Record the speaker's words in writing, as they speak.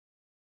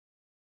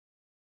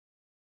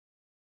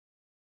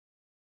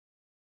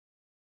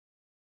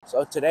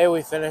So today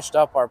we finished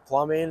up our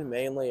plumbing,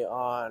 mainly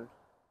on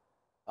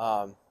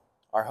our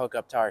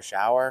hookup to our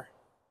shower.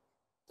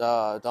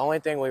 The only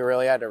thing we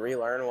really had to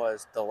relearn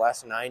was the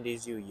less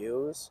 90s you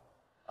use,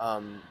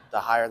 the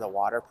higher the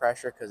water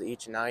pressure, because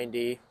each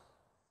 90,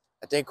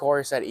 I think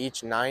Corey said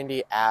each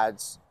 90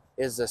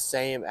 is the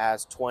same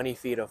as 20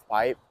 feet of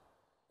pipe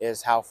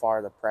is how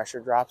far the pressure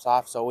drops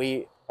off. So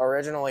we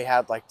originally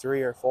had like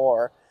 3 or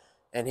 4,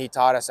 and he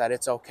taught us that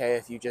it's okay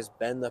if you just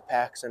bend the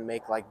PEX and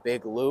make like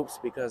big loops,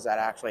 because that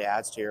actually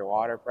adds to your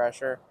water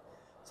pressure.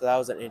 So that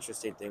was an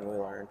interesting thing we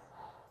learned.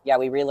 Yeah,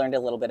 we relearned a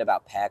little bit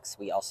about PEX.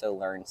 We also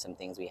learned some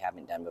things we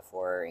haven't done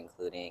before,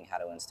 including how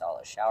to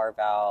install a shower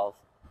valve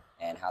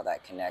and how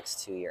that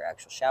connects to your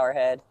actual shower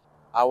head.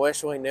 I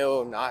wish we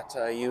knew not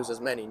to use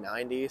as many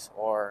 90s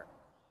or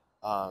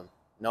no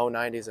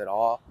 90s at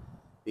all,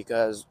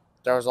 because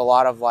there was a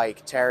lot of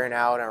like tearing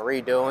out and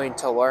redoing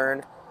to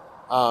learn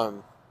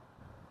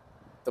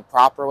the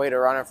proper way to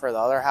run it for the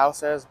other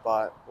houses,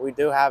 but we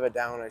do have it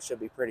down. It should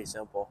be pretty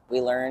simple.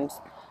 We learned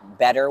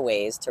better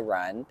ways to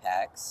run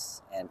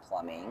PEX and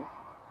plumbing.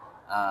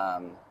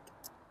 Not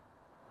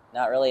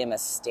really a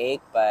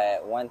mistake,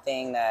 but one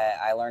thing that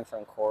I learned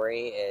from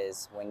Corey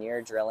is when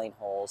you're drilling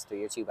holes through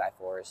your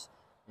 2x4s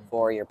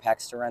for your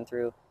PEX to run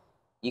through,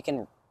 you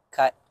can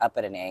cut up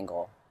at an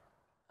angle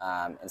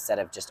instead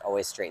of just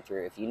always straight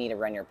through. If you need to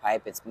run your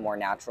pipe, it's more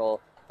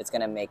natural. It's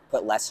going to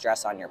put less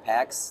stress on your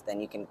PEX, then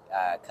you can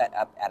cut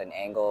up at an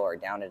angle or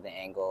down at an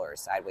angle or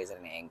sideways at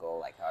an angle,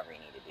 like however you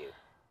need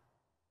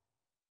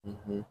to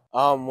do.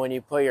 When you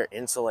put your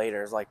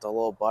insulators, like the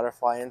little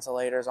butterfly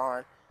insulators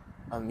on,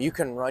 you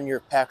can run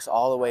your PEX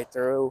all the way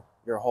through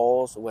your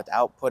holes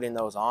without putting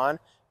those on,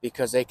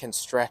 because they can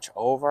stretch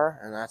over,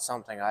 and that's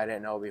something I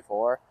didn't know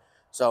before.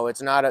 So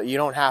it's not you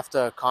don't have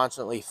to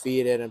constantly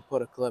feed it and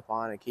put a clip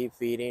on and keep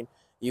feeding.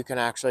 You can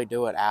actually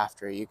do it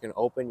after. You can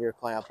open your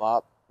clamp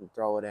up and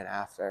throw it in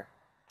after.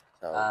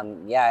 So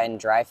yeah, and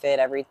dry fit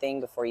everything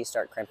before you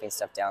start crimping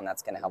stuff down.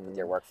 That's going to help with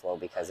your workflow,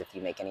 because if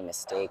you make any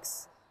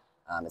mistakes,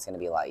 it's going to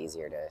be a lot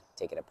easier to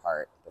take it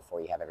apart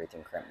before you have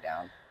everything crimped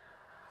down.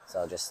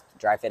 So just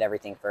dry fit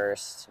everything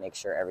first, make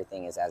sure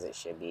everything is as it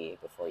should be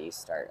before you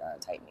start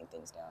tightening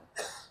things down.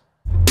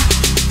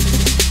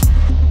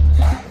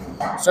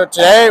 So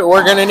today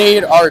we're going to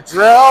need our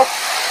drill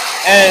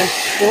and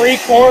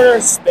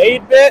 3/4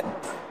 spade bit.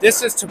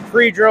 This is to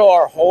pre-drill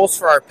our holes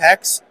for our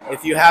PEX,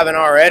 if you haven't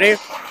already.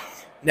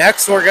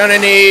 Next, we're going to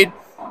need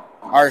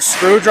our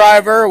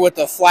screwdriver with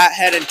the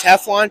flathead and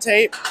Teflon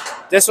tape.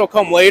 This will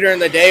come later in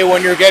the day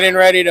when you're getting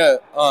ready to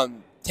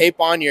tape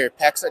on your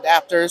PEX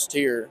adapters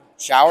to your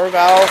shower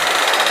valve.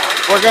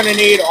 We're going to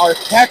need our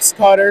PEX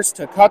cutters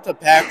to cut the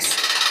PEX,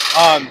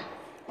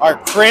 our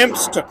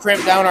crimps to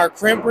crimp down our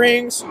crimp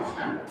rings,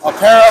 a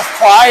pair of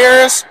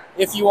pliers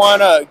if you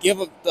want to give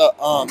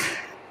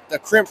the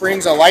crimp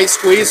rings a light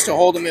squeeze to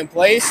hold them in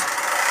place.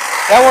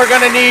 Then we're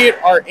going to need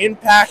our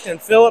impact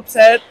and Phillips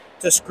head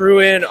to screw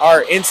in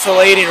our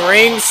insulating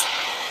rings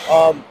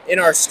in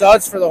our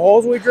studs for the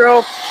holes we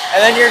drill.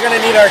 And then you're going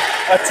to need a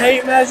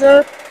tape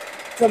measure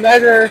to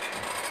measure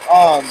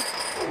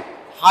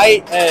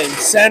height and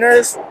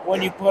centers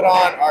when you put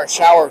on our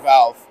shower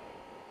valve.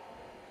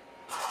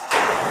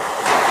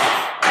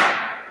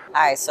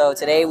 Hi, so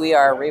today we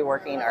are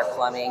reworking our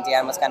plumbing.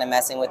 Dan was kind of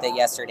messing with it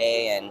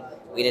yesterday, and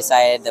we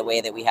decided the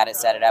way that we had it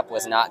set it up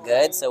was not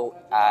good. So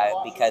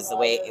because the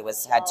way it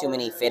had too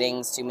many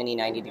fittings, too many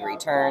 90-degree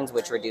turns,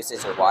 which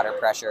reduces your water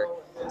pressure.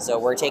 So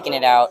we're taking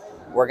it out.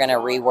 We're going to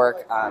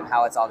rework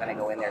how it's all going to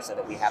go in there so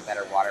that we have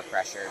better water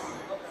pressure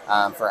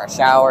for our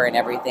shower and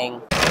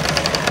everything.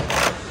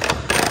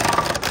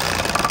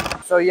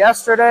 So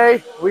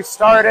yesterday we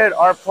started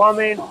our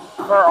plumbing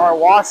for our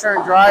washer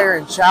and dryer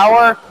and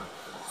shower.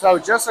 So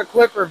just a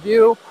quick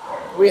review,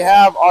 we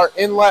have our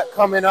inlet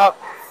coming up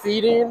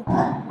feeding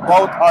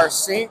both our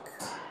sink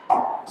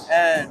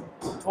and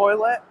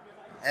toilet,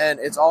 and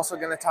it's also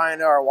going to tie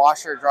into our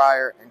washer,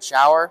 dryer, and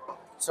shower.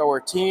 So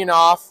we're teeing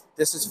off.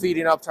 This is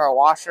feeding up to our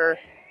washer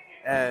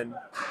and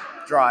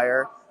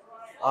dryer.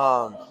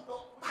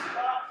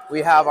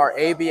 We have our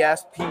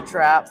ABS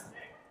P-trap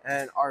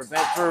and our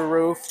vent through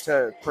roof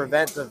to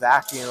prevent the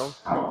vacuum.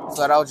 So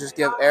that'll just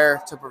give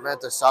air to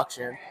prevent the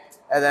suction.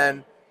 And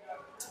then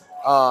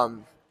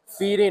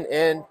feeding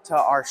into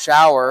our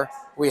shower,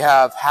 we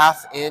have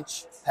 1/2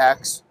 inch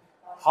PEX,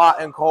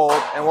 hot and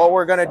cold. And what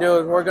we're going to do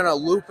is we're going to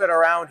loop it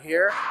around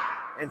here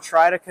and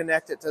try to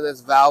connect it to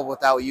this valve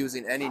without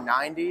using any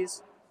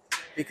 90s,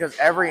 because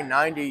every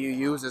 90 you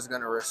use is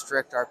going to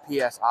restrict our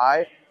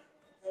PSI.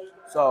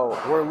 So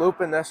we're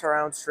looping this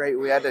around straight.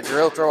 We had to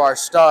drill through our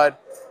stud,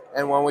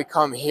 and when we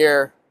come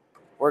here,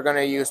 we're going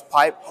to use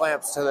pipe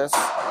clamps to this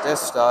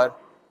stud,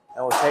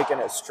 and we're taking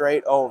it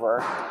straight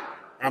over.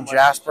 And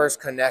Jasper's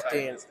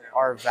connecting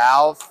our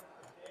valve.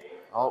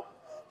 Oh,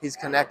 he's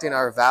connecting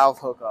our valve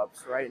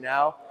hookups right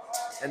now.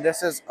 And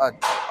this is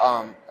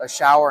a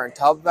shower and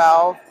tub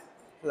valve.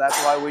 So that's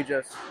why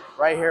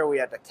right here we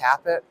had to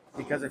cap it,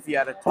 because if you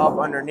had a tub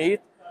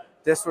underneath,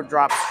 this would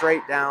drop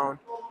straight down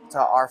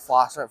into our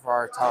faucet for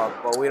our tub,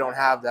 but we don't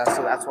have that,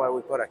 so that's why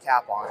we put a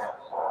cap on it.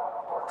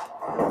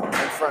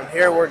 And from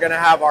here, we're gonna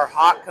have our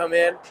hot come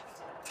in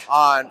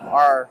on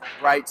our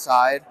right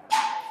side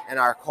and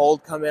our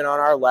cold come in on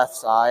our left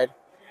side.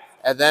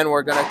 And then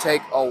we're gonna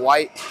take a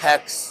white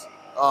PEX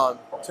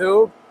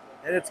tube,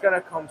 and it's gonna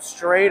come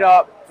straight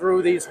up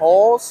through these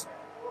holes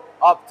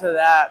up to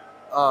that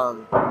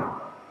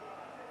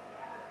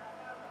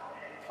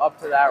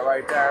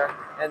right there.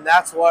 And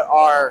that's what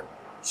our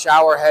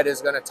shower head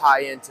is gonna tie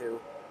into.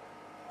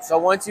 So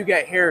once you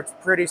get here, it's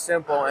pretty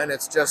simple, and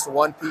it's just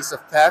one piece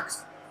of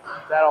PEX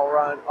that'll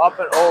run up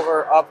and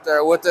over up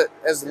there with it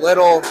as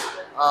little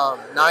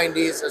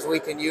 90s as we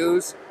can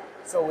use,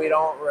 so we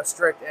don't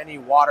restrict any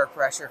water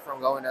pressure from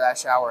going to that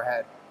shower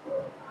head.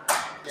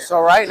 So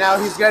right now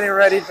he's getting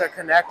ready to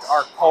connect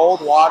our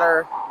cold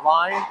water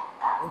line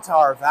into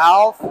our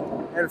valve,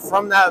 and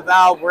from that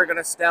valve we're going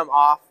to stem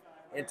off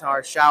into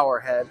our shower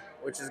head,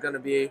 which is going to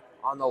be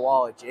on the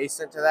wall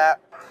adjacent to that.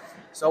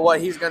 So what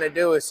he's going to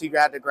do is he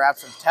got to grab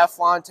some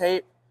Teflon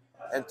tape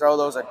and throw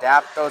those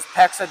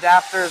PEX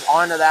adapters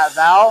onto that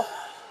valve.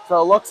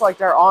 So it looks like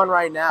they're on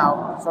right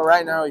now. So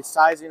right now he's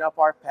sizing up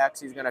our PEX.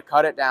 He's going to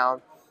cut it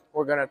down.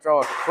 We're going to throw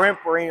a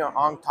crimp ring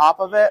on top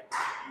of it,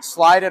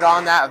 slide it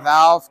on that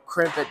valve,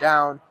 crimp it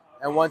down,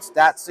 and once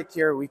that's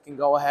secure, we can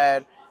go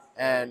ahead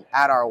and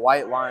add our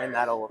white line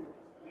that'll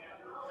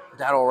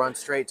run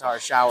straight to our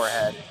shower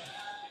head.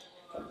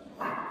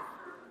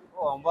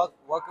 Cool. And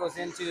what goes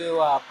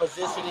into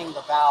positioning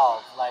the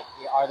valve? Like,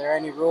 are there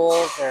any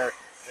rules or?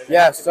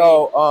 Yeah,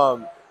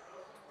 so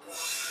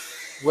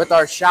with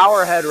our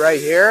shower head right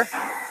here,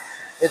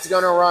 it's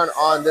going to run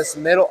on this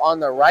middle, on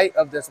the right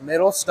of this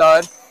middle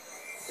stud,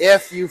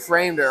 if you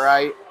framed it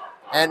right,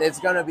 and it's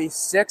going to be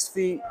 6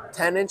 feet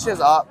 10 inches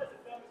up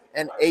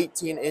and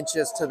 18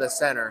 inches to the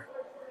center.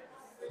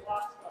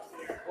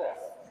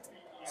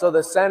 So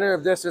the center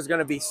of this is going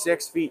to be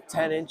 6 feet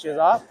 10 inches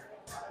up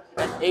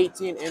and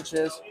 18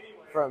 inches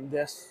from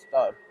this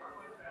stud.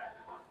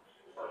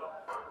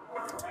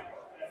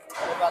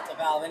 What about the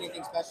valve?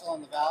 Anything special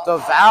on the valve? The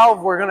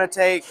valve we're going to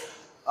take,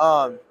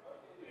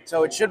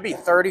 so it should be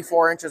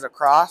 34 inches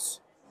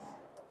across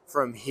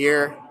from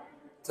here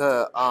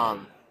to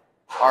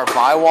our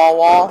bi-wall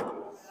wall,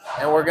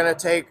 and we're going to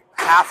take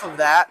half of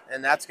that,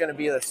 and that's going to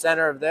be the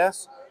center of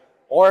this.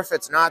 Or if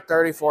it's not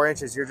 34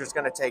 inches, you're just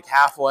going to take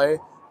halfway,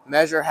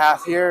 measure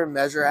half here, and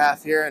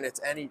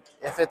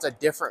if it's a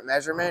different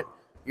measurement,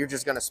 you're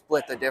just going to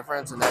split the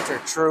difference, and that's your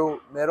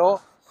true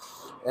middle.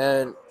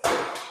 And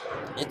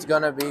it's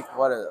going to be,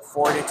 what is it,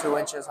 42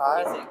 inches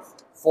high?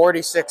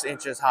 46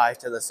 inches high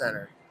to the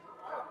center.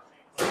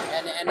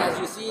 And as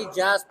you see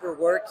Jasper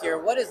work here,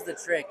 what is the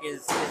trick?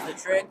 Is the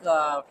trick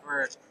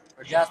for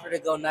Jasper to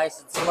go nice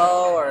and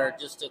slow, or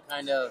just to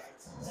kind of?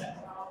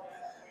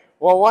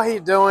 Well, what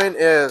he's doing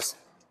is,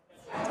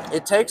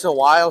 it takes a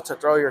while to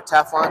throw your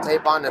Teflon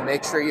tape on to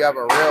make sure you have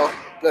a real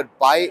good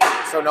bite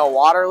so no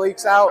water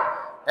leaks out.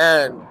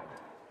 And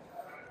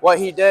what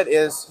he did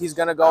is he's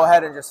going to go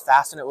ahead and just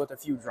fasten it with a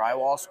few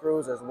drywall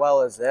screws as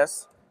well as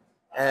this.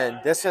 And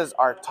this is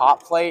our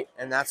top plate,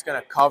 and that's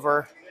going to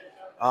cover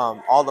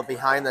all the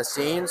behind the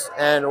scenes.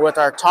 And with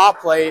our top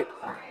plate,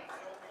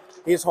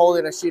 he's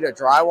holding a sheet of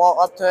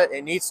drywall up to it.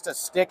 It needs to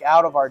stick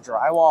out of our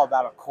drywall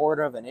about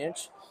 1/4 of an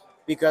inch,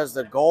 because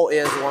the goal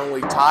is when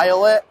we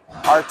tile it,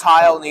 our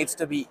tile needs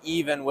to be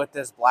even with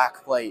this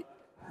black plate,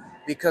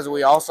 because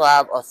we also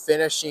have a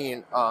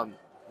finishing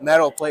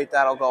metal plate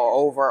that'll go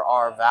over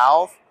our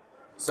valve.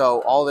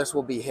 So all this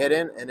will be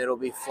hidden, and it'll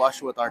be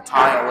flush with our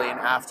tiling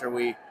after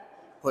we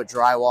put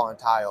drywall and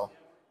tile.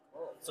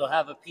 So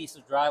have a piece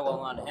of drywall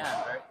on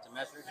hand, right, to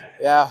measure?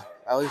 Yeah,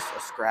 at least a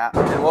scrap.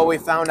 And what we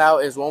found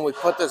out is when we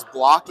put this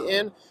block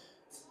in,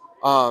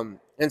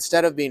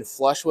 instead of being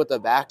flush with the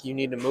back, you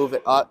need to move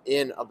it up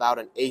in about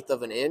 1/8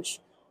 of an inch,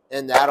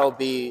 and that'll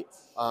be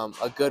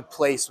a good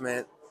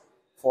placement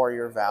for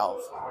your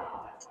valve.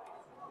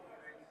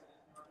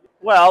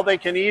 Well, they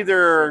can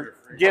either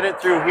get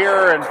it through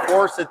here and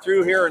force it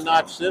through here and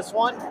notch this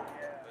one.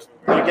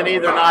 They can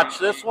either notch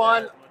this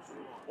one,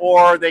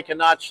 or they can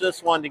notch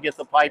this one to get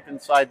the pipe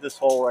inside this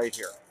hole right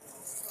here.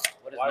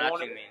 What does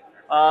notching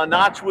mean?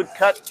 Notch would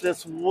cut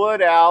this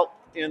wood out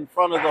in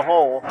front of the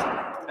hole,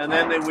 and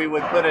then we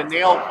would put a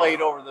nail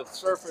plate over the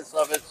surface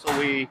of it so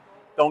we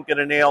don't get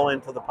a nail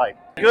into the pipe.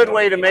 A good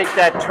way to make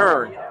that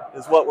turn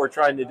is what we're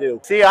trying to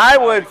do. See, I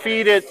would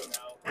feed it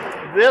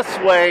this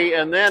way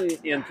and then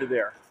into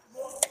there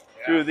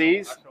through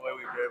these.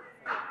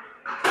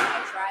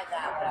 I tried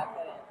that, but I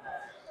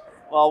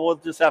couldn't. Well, we'll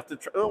just have to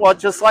try. Well,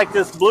 just like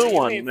this blue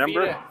one,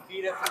 remember?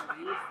 Feed it from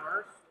these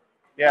first?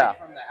 Yeah.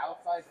 From the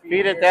outside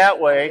Feed it that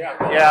way.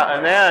 Yeah,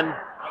 and then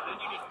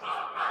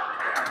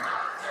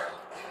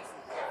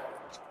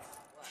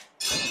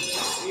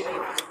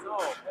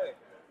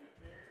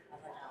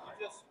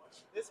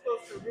This goes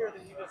through here,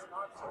 then you just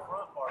notch the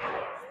front part of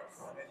it,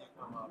 and then you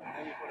come up, and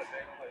then you put a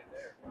bang plate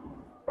there.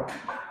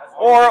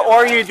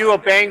 or you do a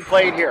bang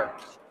plate here.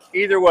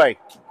 Either way.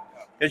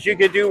 Because you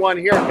could do one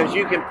here because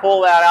you can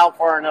pull that out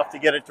far enough to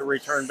get it to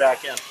return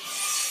back in.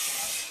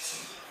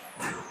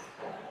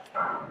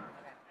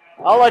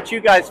 I'll let you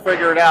guys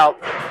figure it out.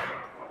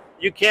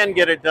 You can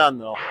get it done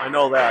though, I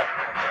know that.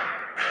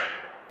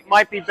 It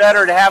might be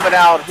better to have it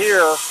out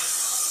here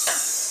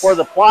for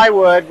the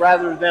plywood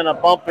rather than a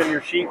bump in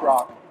your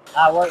sheetrock.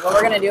 What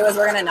we're gonna do is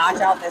we're gonna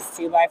notch out this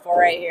 2x4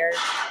 right here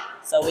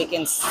so we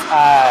can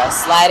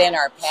slide in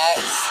our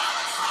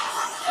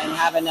PEX and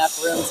have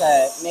enough room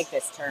to make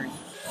this turn.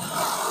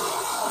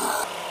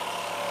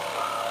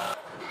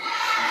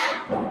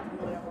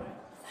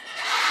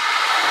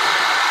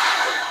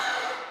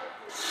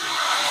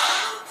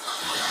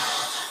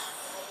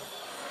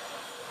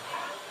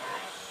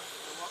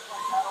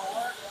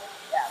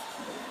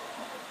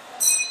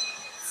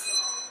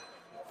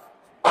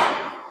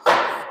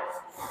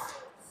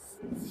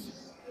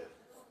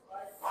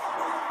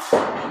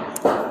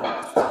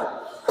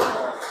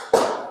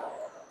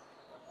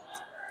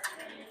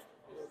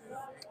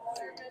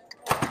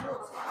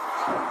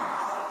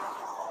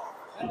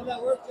 How did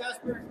that work,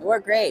 Jasper? It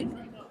worked great.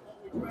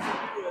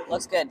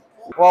 Looks good.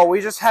 Well,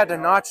 we just had to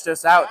notch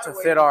this out to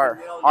fit our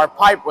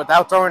pipe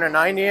without throwing a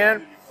 90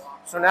 in.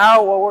 So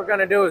now what we're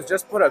gonna do is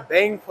just put a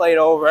bang plate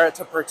over it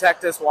to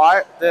protect this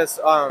PEX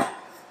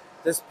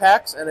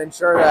and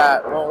ensure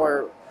that when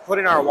we're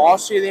putting our wall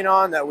sheathing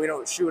on that we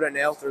don't shoot a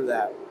nail through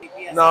that.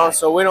 No,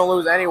 so we don't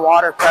lose any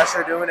water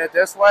pressure doing it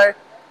this way.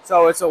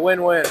 So it's a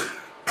win-win.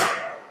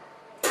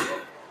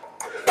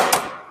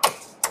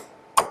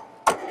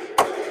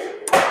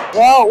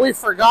 Well, we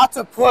forgot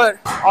to put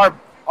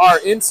our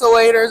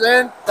insulators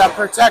in that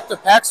protect the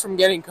PEX from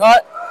getting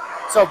cut.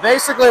 So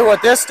basically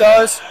what this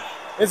does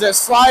is it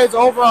slides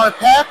over our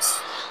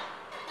PEX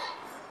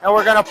and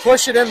we're gonna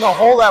push it in the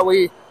hole that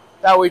we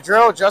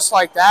drill just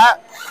like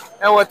that.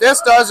 And what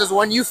this does is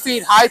when you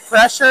feed high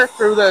pressure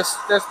through this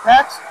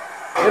PEX,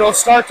 it'll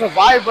start to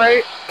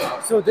vibrate.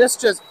 So this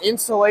just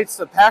insulates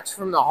the PEX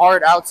from the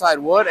hard outside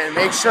wood and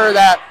makes sure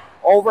that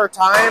over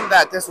time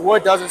that this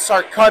wood doesn't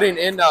start cutting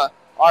into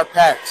our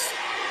PEX.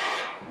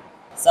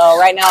 So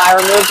right now I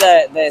removed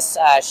this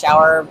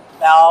shower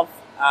valve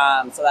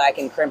so that I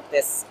can crimp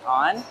this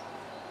on.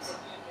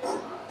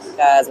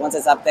 Because once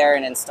it's up there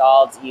and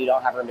installed, you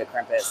don't have room to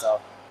crimp it.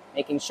 So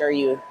making sure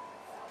you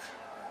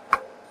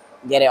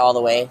get it all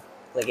the way,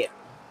 click it,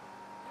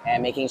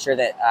 and making sure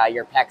that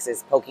your PEX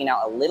is poking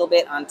out a little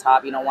bit on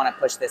top. You don't want to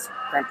push this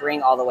crimp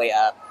ring all the way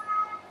up.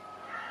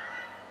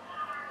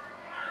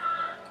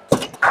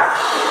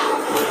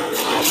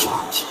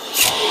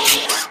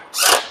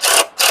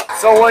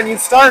 So when you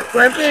start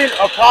crimping,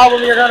 a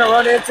problem you're going to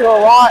run into a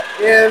lot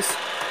is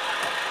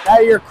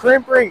that your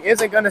crimp ring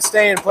isn't going to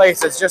stay in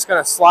place. It's just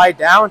going to slide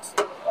down.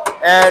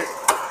 And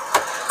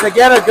to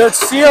get a good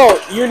seal,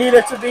 you need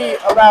it to be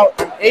about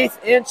an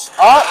 1/8 inch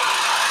up.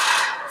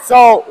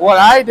 So what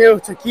I do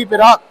to keep it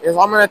up is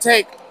I'm going to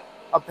take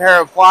a pair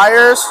of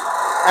pliers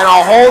and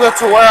I'll hold it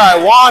to where I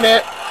want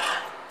it.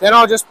 Then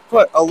I'll just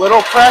put a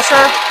little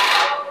pressure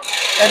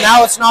and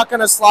now it's not going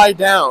to slide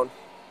down.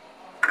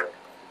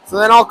 So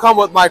then I'll come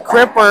with my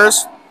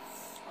crimpers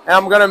and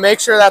I'm going to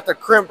make sure that the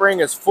crimp ring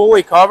is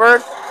fully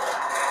covered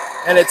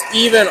and it's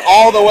even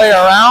all the way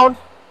around.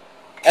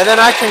 And then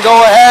I can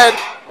go ahead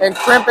and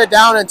crimp it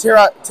down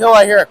until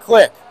I hear a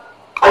click.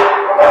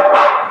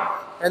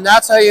 And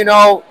that's how you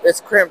know it's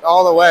crimped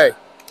all the way.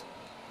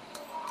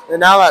 And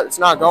now that it's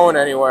not going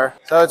anywhere.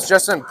 So it's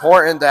just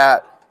important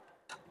that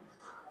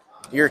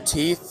your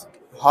teeth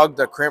hug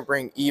the crimp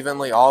ring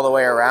evenly all the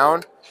way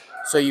around.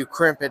 So you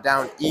crimp it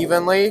down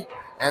evenly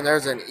and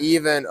there's an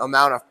even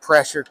amount of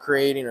pressure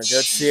creating a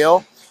good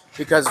seal.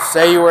 Because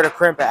say you were to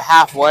crimp it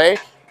halfway,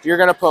 you're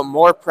going to put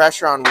more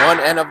pressure on one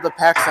end of the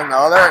PEX than the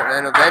other,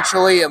 and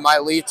eventually it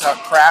might lead to a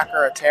crack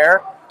or a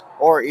tear,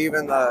 or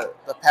even the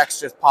PEX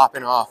just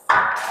popping off.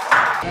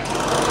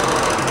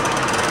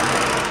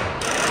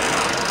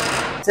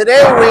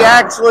 Today we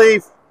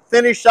actually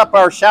finished up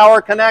our shower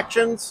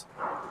connections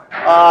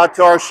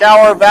to our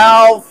shower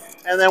valve,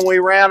 and then we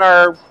ran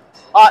our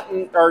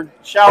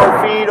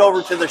shower feed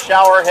over to the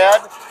shower head.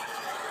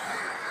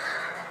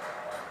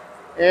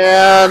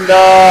 And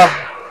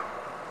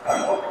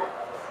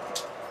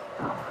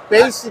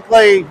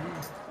basically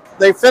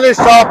they finished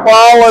off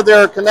all of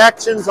their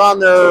connections on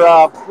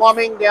their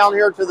plumbing down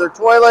here to their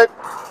toilet.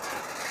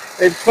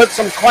 They put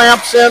some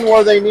clamps in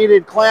where they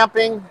needed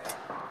clamping.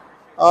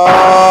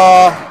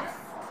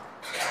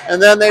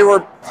 And then they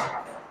were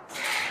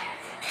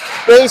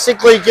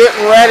basically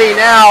getting ready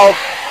now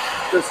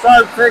to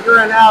start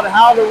figuring out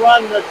how to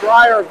run the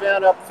dryer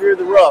vent up through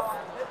the roof.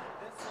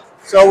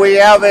 So we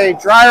have a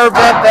dryer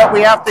vent that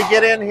we have to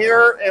get in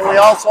here, and we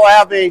also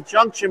have a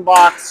junction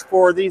box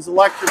for these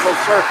electrical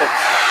circuits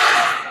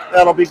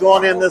that'll be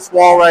going in this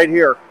wall right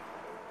here.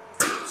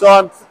 So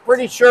I'm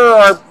pretty sure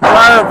our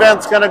dryer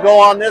vent's going to go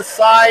on this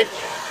side.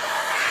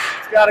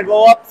 It's got to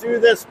go up through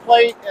this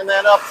plate and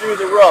then up through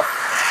the roof.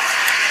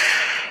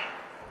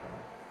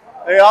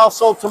 They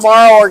also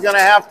tomorrow are going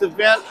to have to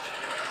vent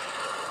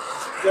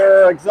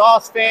their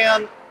exhaust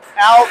fan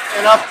out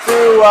and up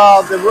through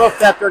the roof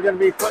that they're going to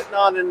be putting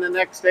on in the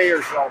next day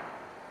or so.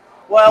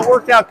 Well, it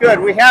worked out good.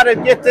 We had to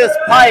get this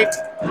pipe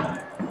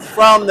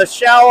from the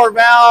shower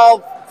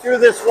valve through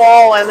this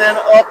wall and then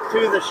up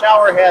to the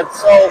shower head.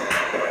 So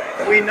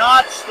we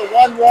notched the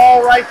one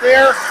wall right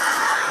there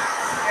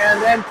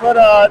and then put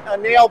a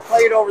nail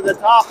plate over the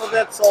top of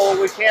it so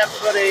we can't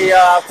put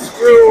a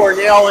screw or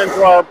nail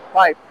into our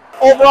pipe.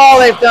 Overall,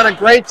 they've done a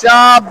great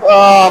job.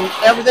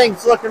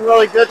 Everything's looking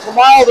really good.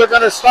 Tomorrow they're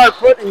going to start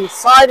putting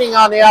siding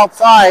on the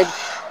outside.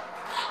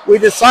 We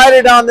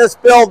decided on this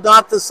build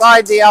not to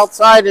side the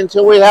outside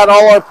until we had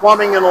all our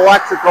plumbing and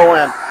electrical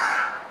in.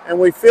 And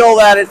we feel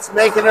that it's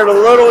making it a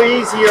little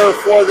easier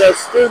for the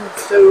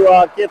students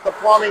to get the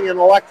plumbing and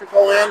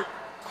electrical in.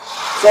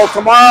 So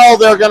tomorrow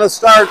they're going to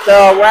start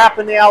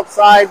wrapping the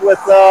outside with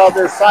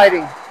their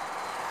siding.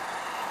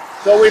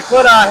 So we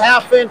put a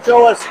 1/2-inch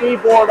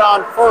OSB board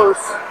on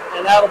first,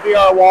 and that'll be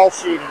our wall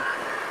sheeting.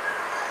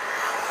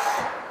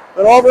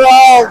 But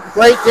overall,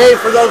 great day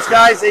for those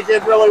guys. They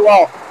did really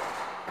well.